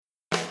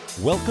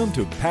Welcome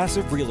to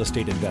Passive Real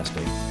Estate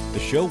Investing, the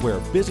show where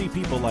busy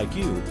people like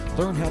you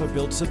learn how to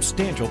build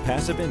substantial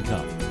passive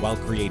income while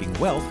creating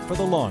wealth for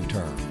the long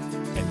term.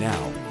 And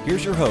now,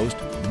 here's your host,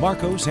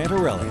 Marco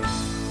Santarelli.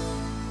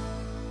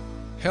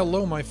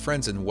 Hello, my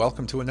friends, and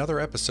welcome to another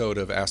episode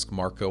of Ask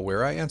Marco,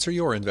 where I answer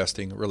your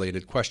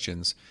investing-related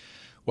questions.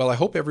 Well, I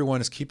hope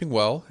everyone is keeping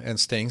well and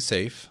staying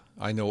safe.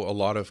 I know a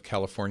lot of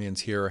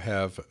Californians here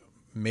have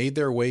made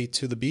their way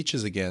to the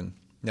beaches again.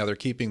 Now, they're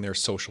keeping their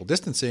social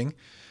distancing,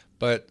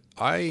 but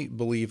I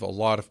believe a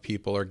lot of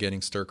people are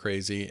getting stir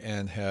crazy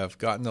and have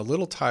gotten a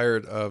little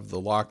tired of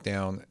the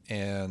lockdown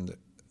and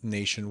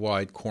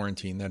nationwide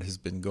quarantine that has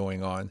been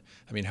going on.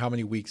 I mean, how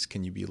many weeks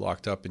can you be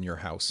locked up in your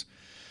house?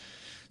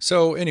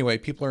 So anyway,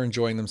 people are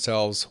enjoying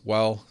themselves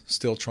while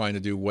still trying to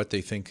do what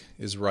they think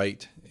is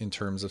right in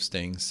terms of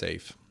staying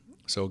safe.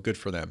 So good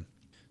for them.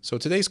 So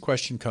today's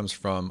question comes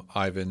from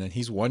Ivan, and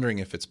he's wondering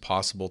if it's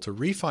possible to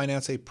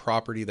refinance a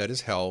property that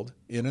is held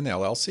in an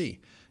LLC.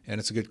 And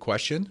it's a good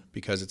question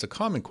because it's a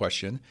common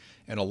question,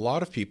 and a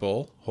lot of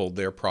people hold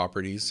their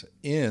properties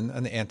in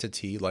an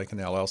entity like an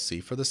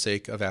LLC for the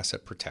sake of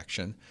asset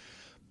protection.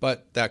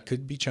 But that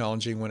could be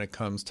challenging when it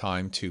comes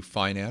time to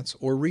finance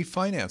or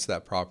refinance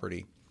that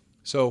property.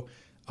 So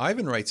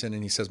Ivan writes in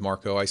and he says,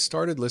 Marco, I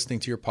started listening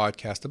to your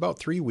podcast about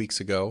 3 weeks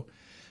ago,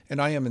 and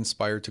I am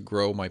inspired to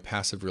grow my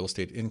passive real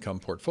estate income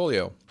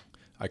portfolio.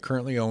 I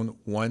currently own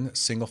one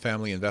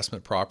single-family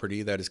investment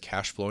property that is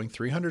cash flowing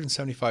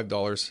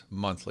 $375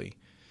 monthly.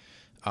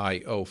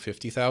 I owe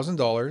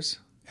 $50,000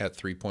 at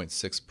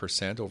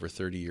 3.6% over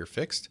 30-year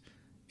fixed,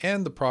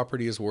 and the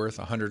property is worth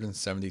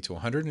 $170,000 to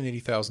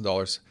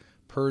 $180,000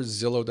 per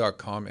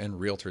Zillow.com and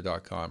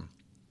Realtor.com.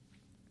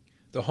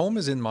 The home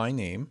is in my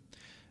name.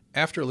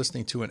 After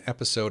listening to an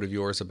episode of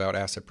yours about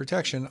asset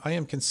protection, I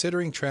am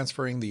considering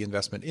transferring the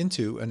investment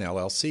into an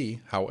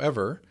LLC.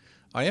 However,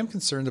 I am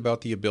concerned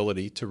about the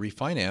ability to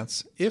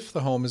refinance if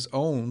the home is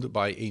owned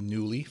by a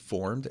newly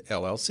formed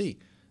LLC.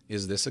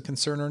 Is this a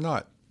concern or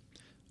not?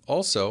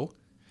 Also,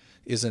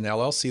 is an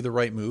LLC the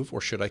right move,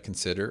 or should I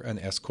consider an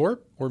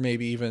S-Corp, or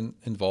maybe even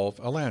involve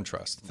a land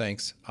trust?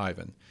 Thanks,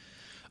 Ivan.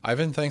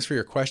 Ivan, thanks for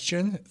your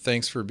question.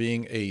 Thanks for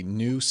being a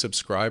new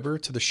subscriber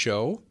to the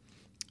show.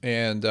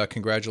 And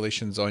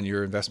congratulations on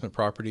your investment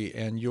property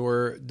and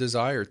your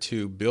desire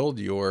to build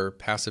your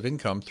passive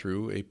income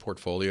through a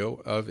portfolio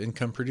of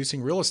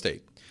income-producing real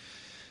estate.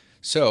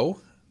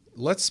 So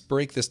let's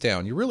break this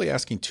down. You're really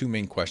asking two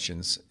main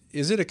questions.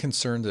 Is it a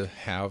concern to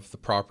have the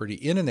property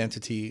in an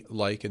entity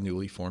like a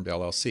newly formed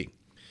LLC?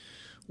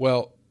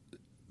 Well,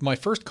 my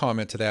first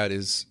comment to that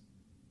is,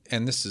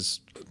 and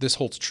this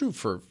holds true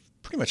for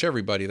pretty much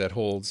everybody that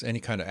holds any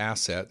kind of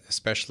asset,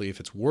 especially if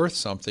it's worth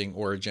something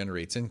or it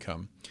generates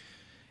income.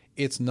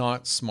 It's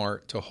not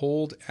smart to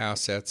hold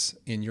assets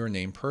in your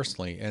name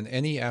personally, and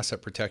any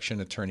asset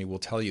protection attorney will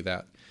tell you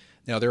that.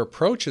 Now, their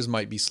approaches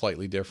might be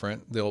slightly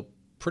different. They'll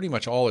pretty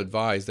much all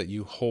advise that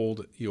you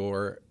hold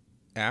your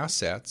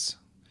assets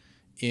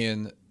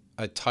in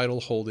a title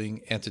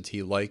holding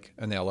entity like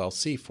an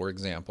LLC, for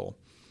example.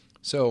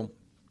 So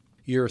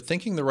you're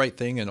thinking the right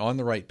thing and on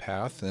the right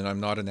path, and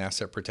I'm not an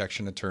asset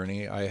protection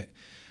attorney. I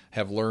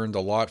have learned a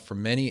lot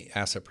from many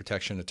asset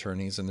protection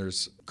attorneys, and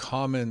there's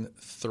common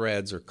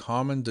threads or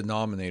common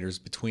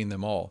denominators between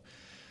them all.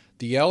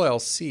 The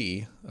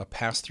LLC, a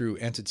pass-through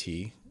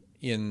entity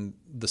in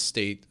the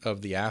state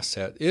of the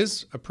asset,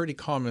 is a pretty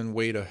common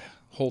way to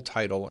hold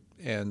title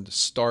and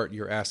start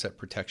your asset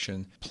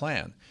protection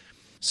plan.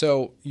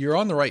 So you're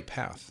on the right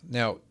path.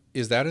 Now,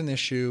 is that an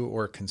issue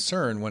or a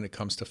concern when it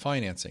comes to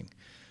financing?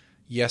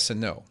 Yes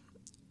and no.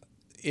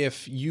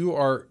 If you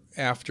are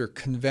after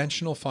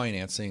conventional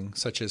financing,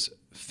 such as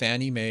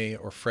Fannie Mae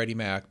or Freddie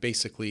Mac,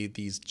 basically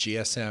these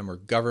GSM or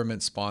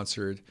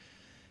government-sponsored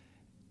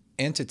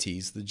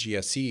entities, the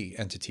GSE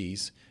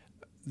entities,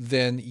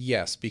 then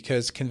yes,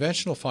 because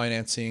conventional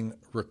financing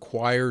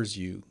requires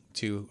you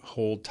to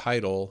hold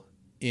title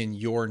in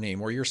your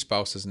name or your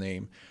spouse's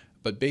name,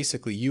 but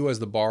basically you as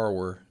the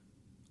borrower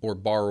or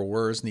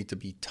borrowers need to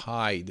be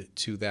tied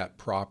to that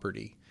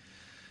property.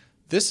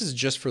 This is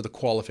just for the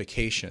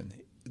qualification.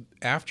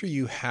 After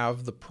you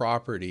have the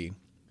property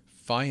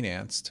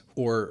financed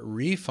or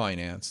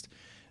refinanced,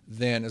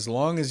 then as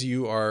long as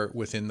you are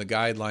within the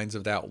guidelines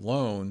of that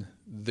loan,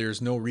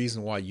 there's no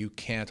reason why you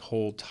can't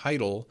hold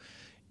title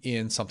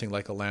in something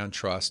like a land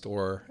trust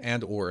or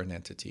an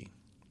entity.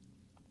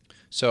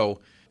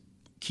 So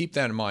keep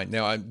that in mind.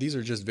 Now, these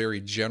are just very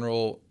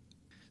general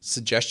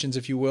suggestions,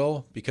 if you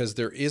will, because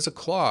there is a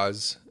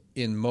clause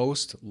in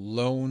most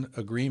loan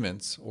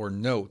agreements or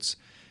notes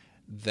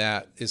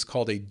that is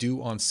called a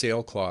due on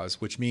sale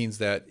clause, which means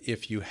that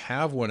if you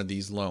have one of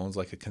these loans,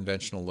 like a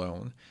conventional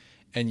loan,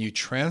 and you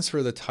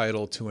transfer the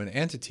title to an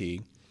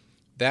entity,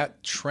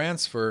 that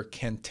transfer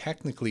can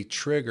technically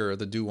trigger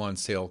the due on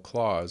sale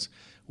clause,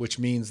 which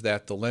means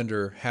that the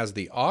lender has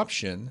the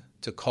option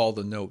to call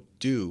the note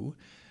due,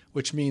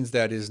 which means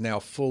that it is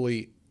now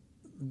fully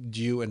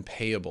due and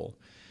payable.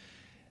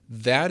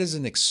 That is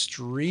an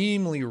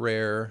extremely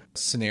rare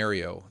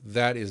scenario.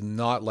 That is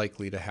not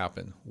likely to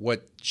happen.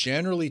 What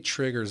generally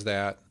triggers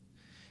that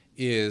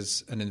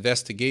is an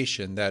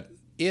investigation that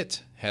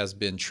it has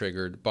been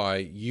triggered by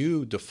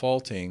you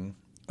defaulting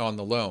on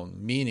the loan,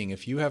 meaning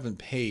if you haven't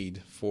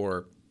paid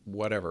for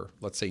whatever,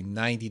 let's say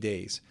 90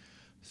 days,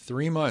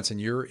 3 months,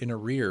 and you're in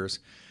arrears,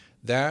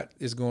 that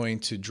is going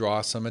to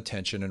draw some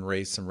attention and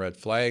raise some red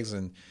flags.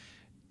 And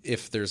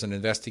if there's an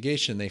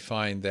investigation, they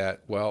find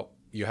that, well,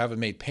 you haven't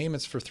made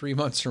payments for 3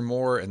 months or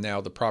more, and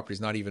now the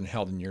property's not even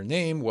held in your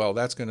name, well,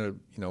 that's going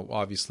to,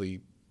 obviously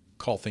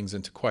call things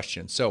into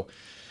question. So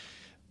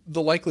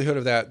the likelihood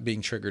of that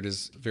being triggered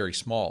is very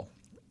small.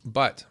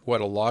 But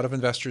what a lot of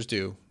investors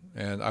do,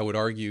 and I would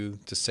argue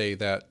to say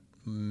that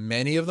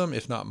many of them,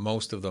 if not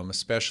most of them,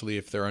 especially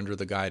if they're under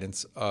the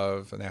guidance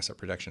of an asset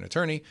protection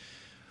attorney,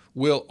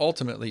 will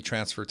ultimately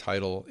transfer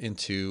title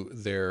into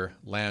their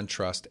land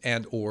trust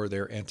and or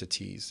their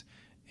entities.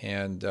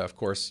 And of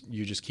course,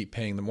 you just keep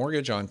paying the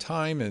mortgage on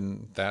time,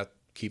 and that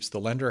keeps the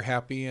lender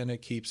happy, and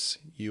it keeps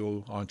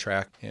you on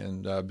track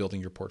and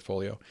building your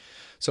portfolio.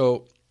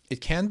 So it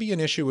can be an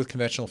issue with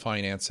conventional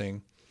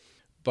financing,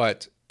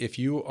 but if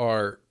you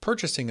are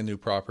purchasing a new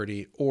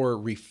property or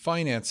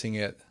refinancing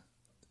it,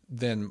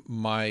 then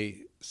my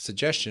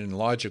suggestion and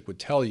logic would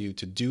tell you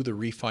to do the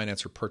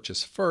refinance or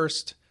purchase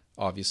first,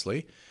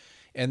 obviously,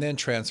 and then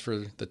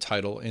transfer the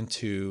title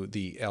into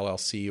the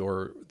LLC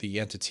or the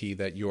entity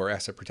that your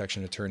asset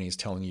protection attorney is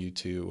telling you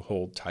to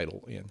hold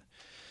title in.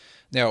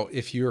 Now,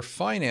 if you're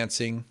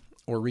financing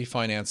or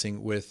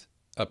refinancing with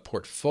a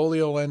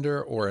portfolio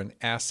lender or an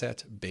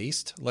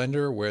asset-based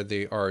lender where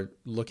they are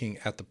looking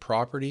at the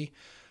property,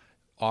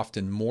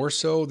 often more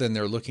so than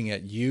they're looking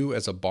at you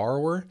as a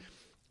borrower,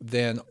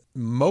 then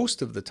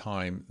most of the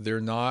time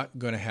they're not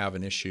going to have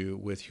an issue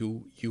with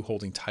you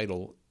holding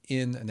title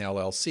in an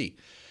LLC.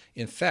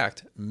 In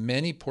fact,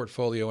 many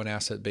portfolio and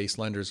asset-based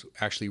lenders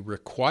actually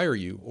require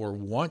you or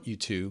want you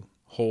to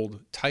hold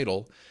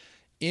title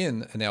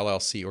in an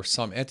LLC or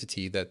some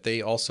entity that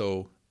they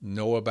also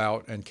know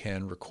about and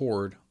can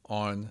record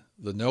on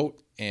the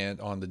note and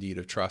on the deed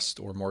of trust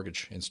or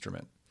mortgage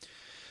instrument.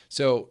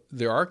 So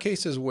there are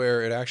cases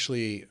where it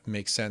actually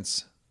makes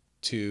sense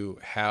to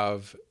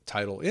have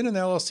title in an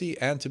LLC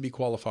and to be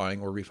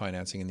qualifying or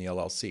refinancing in the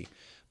LLC.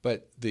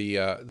 But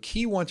the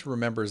key one to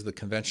remember is the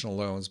conventional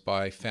loans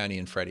by Fannie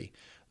and Freddie.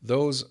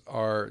 Those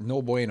are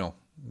no bueno,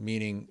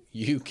 meaning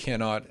you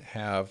cannot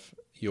have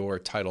your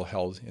title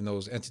held in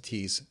those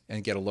entities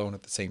and get a loan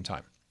at the same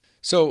time.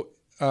 So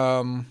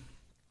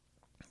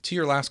to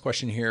your last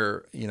question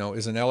here,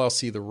 is an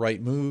LLC the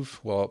right move?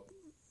 Well,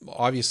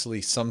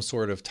 obviously some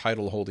sort of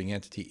title holding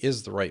entity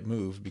is the right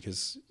move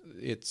because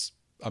it's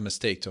a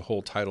mistake to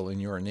hold title in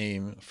your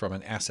name from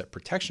an asset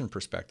protection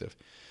perspective.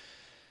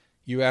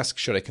 You ask,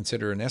 should I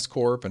consider an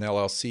S-Corp, an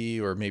LLC,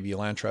 or maybe a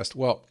land trust?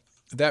 Well,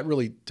 that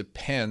really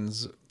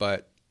depends,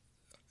 but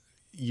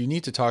you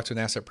need to talk to an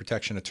asset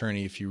protection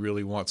attorney if you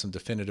really want some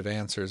definitive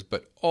answers.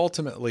 But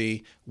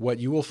ultimately, what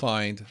you will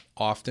find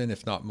often,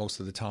 if not most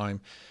of the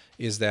time,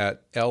 is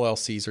that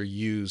LLCs are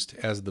used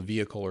as the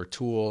vehicle or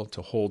tool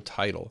to hold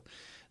title.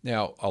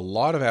 Now, a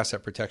lot of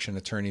asset protection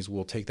attorneys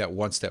will take that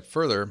one step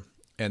further,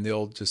 and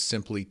they'll just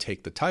simply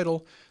take the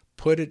title,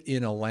 put it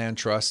in a land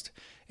trust,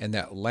 and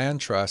that land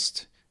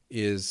trust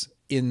is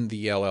in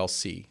the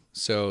LLC.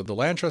 So the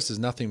land trust is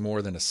nothing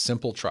more than a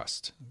simple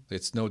trust.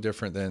 It's no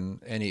different than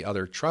any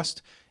other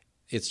trust.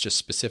 It's just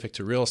specific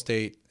to real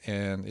estate,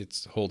 and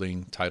it's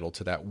holding title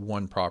to that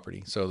one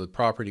property. So the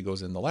property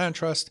goes in the land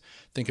trust.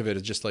 Think of it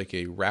as just like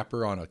a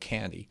wrapper on a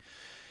candy.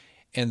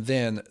 And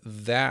then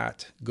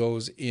that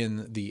goes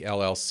in the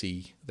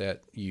LLC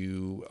that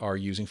you are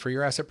using for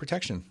your asset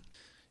protection.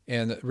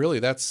 And really,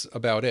 that's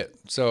about it.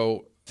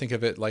 So think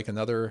of it like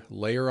another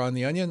layer on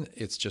the onion.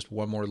 It's just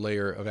one more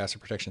layer of asset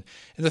protection.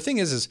 And the thing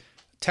is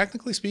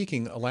technically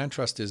speaking, a land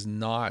trust is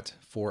not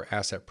for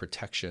asset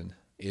protection.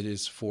 It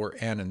is for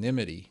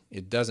anonymity.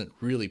 It doesn't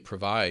really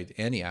provide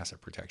any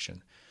asset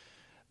protection.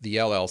 The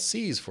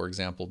LLCs, for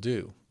example,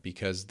 do,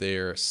 because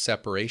they're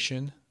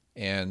separation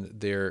and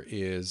there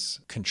is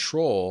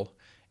control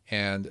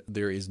and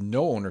there is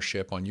no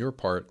ownership on your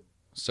part.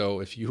 So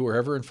if you were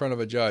ever in front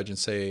of a judge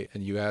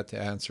and you had to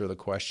answer the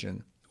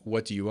question,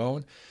 what do you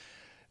own?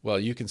 Well,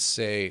 you can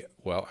say,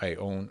 well, I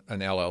own an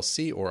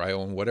LLC or I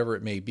own whatever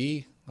it may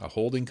be, a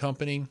holding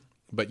company,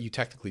 but you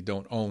technically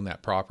don't own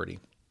that property.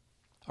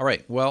 All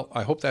right. Well,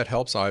 I hope that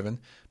helps, Ivan.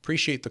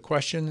 Appreciate the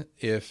question.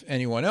 If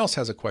anyone else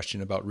has a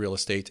question about real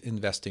estate,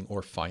 investing,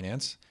 or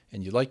finance,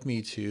 and you'd like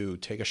me to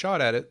take a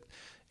shot at it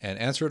and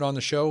answer it on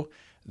the show,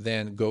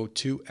 then go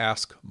to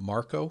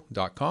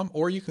askmarco.com,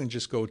 or you can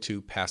just go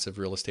to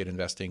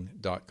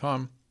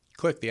passiverealestateinvesting.com,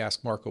 click the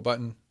Ask Marco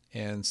button,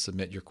 and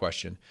submit your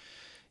question.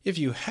 If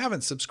you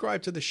haven't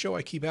subscribed to the show,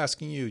 I keep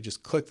asking you,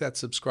 just click that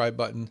subscribe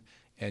button,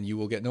 and you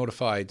will get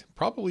notified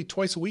probably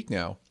twice a week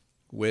now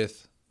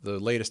with the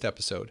latest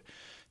episode.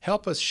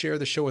 Help us share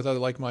the show with other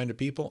like-minded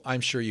people.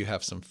 I'm sure you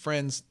have some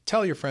friends.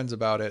 Tell your friends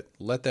about it.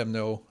 Let them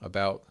know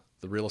about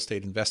the Real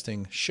Estate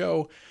Investing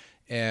Show,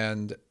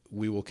 and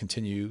we will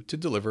continue to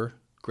deliver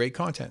great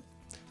content.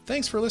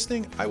 Thanks for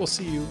listening. I will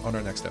see you on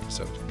our next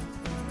episode.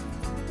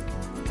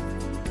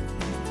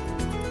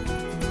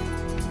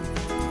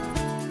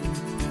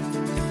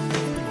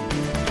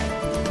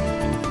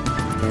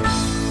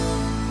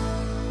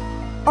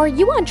 Are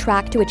you on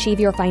track to achieve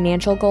your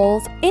financial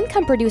goals?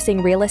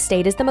 Income-producing real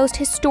estate is the most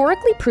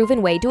historically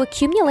proven way to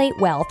accumulate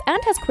wealth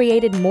and has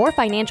created more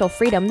financial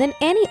freedom than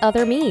any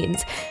other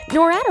means.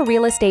 Norada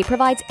Real Estate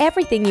provides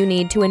everything you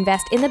need to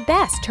invest in the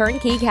best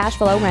turnkey cash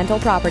flow rental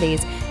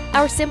properties.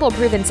 Our simple,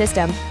 proven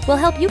system will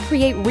help you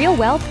create real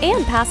wealth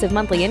and passive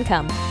monthly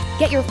income.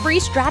 Get your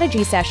free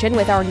strategy session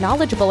with our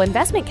knowledgeable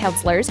investment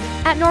counselors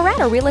at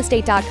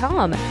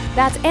noradarealestate.com.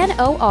 That's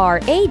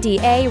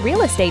NORADA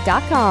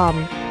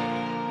realestate.com.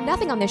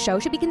 Nothing on this show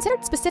should be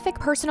considered specific,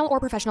 personal, or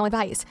professional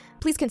advice.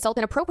 Please consult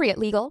an appropriate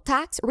legal,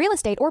 tax, real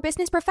estate, or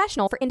business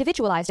professional for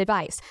individualized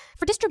advice.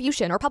 For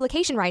distribution or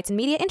publication rights and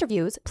media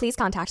interviews, please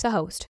contact the host.